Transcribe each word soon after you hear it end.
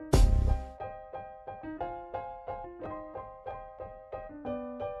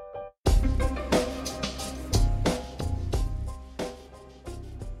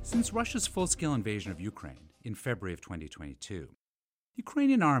Since Russia's full-scale invasion of Ukraine in February of 2022, the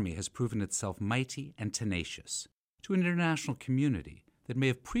Ukrainian army has proven itself mighty and tenacious to an international community that may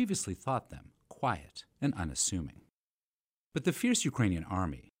have previously thought them quiet and unassuming. But the fierce Ukrainian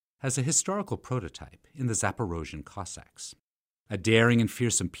army has a historical prototype in the Zaporozhian Cossacks, a daring and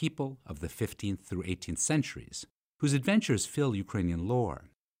fearsome people of the 15th through 18th centuries whose adventures fill Ukrainian lore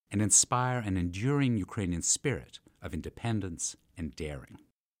and inspire an enduring Ukrainian spirit of independence and daring.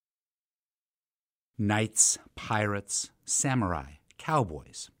 Knights, pirates, samurai,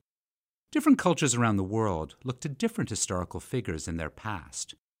 cowboys. Different cultures around the world look to different historical figures in their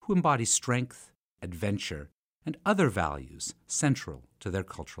past who embody strength, adventure, and other values central to their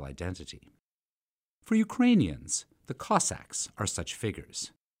cultural identity. For Ukrainians, the Cossacks are such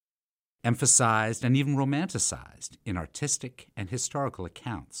figures, emphasized and even romanticized in artistic and historical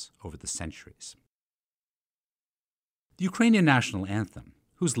accounts over the centuries. The Ukrainian national anthem,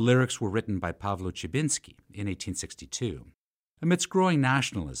 whose lyrics were written by Pavlo Chibinsky in 1862, amidst growing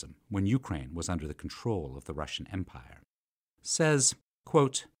nationalism when Ukraine was under the control of the Russian Empire, says,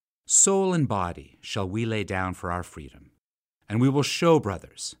 quote, "Soul and body shall we lay down for our freedom, and we will show,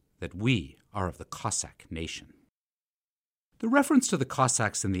 brothers, that we are of the Cossack nation." The reference to the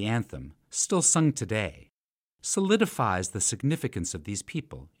Cossacks in the anthem, still sung today, solidifies the significance of these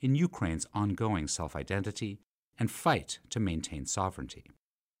people in Ukraine's ongoing self-identity and fight to maintain sovereignty.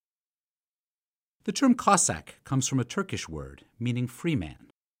 The term Cossack comes from a Turkish word meaning free man.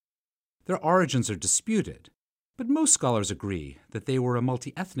 Their origins are disputed, but most scholars agree that they were a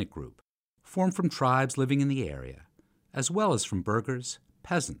multi-ethnic group formed from tribes living in the area, as well as from burghers,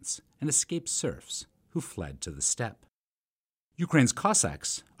 peasants, and escaped serfs who fled to the steppe. Ukraine's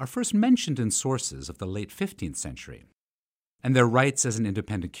Cossacks are first mentioned in sources of the late 15th century, and their rights as an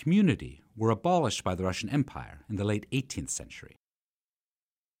independent community were abolished by the Russian Empire in the late 18th century.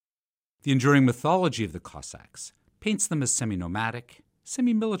 The enduring mythology of the Cossacks paints them as semi-nomadic,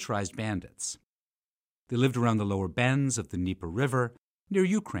 semi-militarized bandits. They lived around the lower bends of the Dnieper River near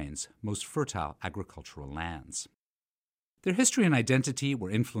Ukraine's most fertile agricultural lands. Their history and identity were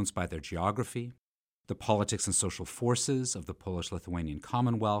influenced by their geography, the politics and social forces of the Polish-Lithuanian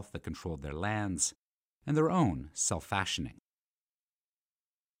Commonwealth that controlled their lands, and their own self-fashioning.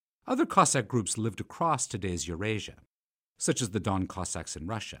 Other Cossack groups lived across today's Eurasia, such as the Don Cossacks in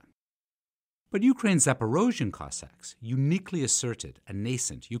Russia. But Ukraine's Zaporozhian Cossacks uniquely asserted a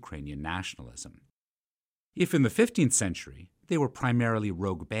nascent Ukrainian nationalism. If in the 15th century they were primarily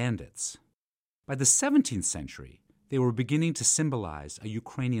rogue bandits, by the 17th century they were beginning to symbolize a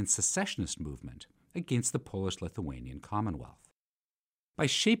Ukrainian secessionist movement against the Polish-Lithuanian Commonwealth. By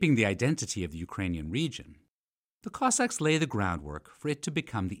shaping the identity of the Ukrainian region, the Cossacks lay the groundwork for it to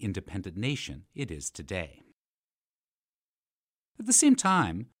become the independent nation it is today. At the same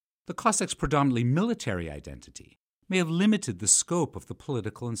time, the Cossacks' predominantly military identity may have limited the scope of the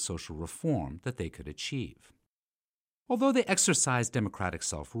political and social reform that they could achieve. Although they exercised democratic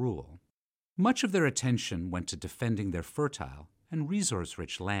self-rule, much of their attention went to defending their fertile and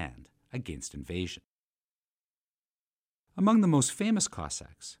resource-rich land against invasion. Among the most famous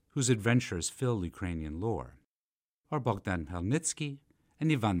Cossacks, whose adventures fill Ukrainian lore, are Bogdan Khmelnytsky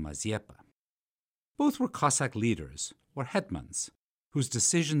and Ivan Maziepa. Both were Cossack leaders, or hetmans, whose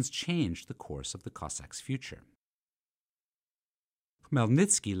decisions changed the course of the Cossacks' future.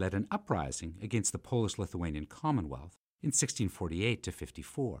 Khmelnytsky led an uprising against the Polish-Lithuanian Commonwealth in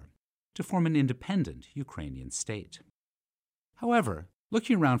 1648-54 to form an independent Ukrainian state. However,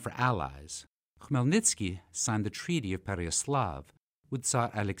 looking around for allies, Khmelnytsky signed the Treaty of Pereyaslav with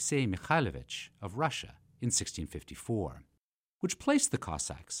Tsar Alexei Mikhailovich of Russia in 1654, which placed the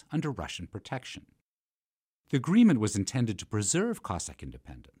Cossacks under Russian protection. The agreement was intended to preserve Cossack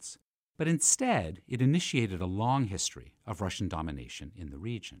independence, but instead it initiated a long history of Russian domination in the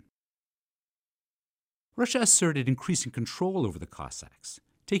region. Russia asserted increasing control over the Cossacks,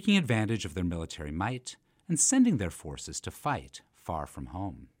 taking advantage of their military might and sending their forces to fight far from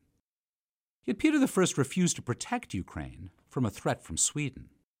home. Yet Peter I refused to protect Ukraine from a threat from Sweden,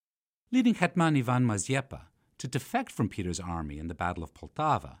 leading Hetman Ivan Maziepa to defect from Peter's army in the Battle of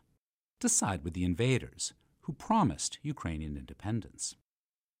Poltava to side with the invaders, who promised Ukrainian independence.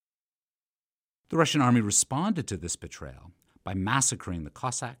 The Russian army responded to this betrayal by massacring the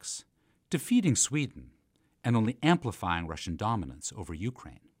Cossacks, defeating Sweden, and only amplifying Russian dominance over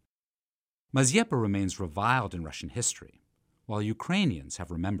Ukraine. Maziepa remains reviled in Russian history, while Ukrainians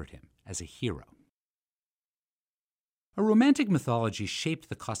have remembered him as a hero. A romantic mythology shaped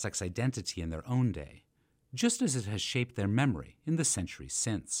the Cossacks' identity in their own day, just as it has shaped their memory in the centuries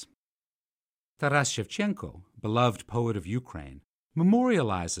since. Taras Shevchenko, beloved poet of Ukraine,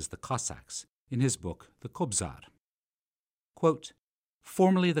 memorializes the Cossacks in his book The Kobzar. Quote,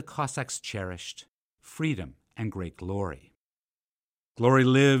 "Formerly the Cossacks cherished freedom and great glory. Glory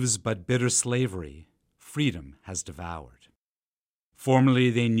lives, but bitter slavery freedom has devoured. Formerly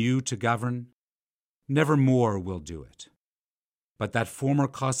they knew to govern, never more will do it. But that former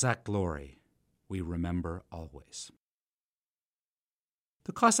Cossack glory we remember always."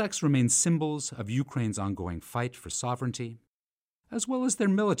 The Cossacks remain symbols of Ukraine's ongoing fight for sovereignty, as well as their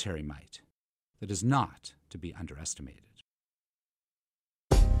military might that is not to be underestimated.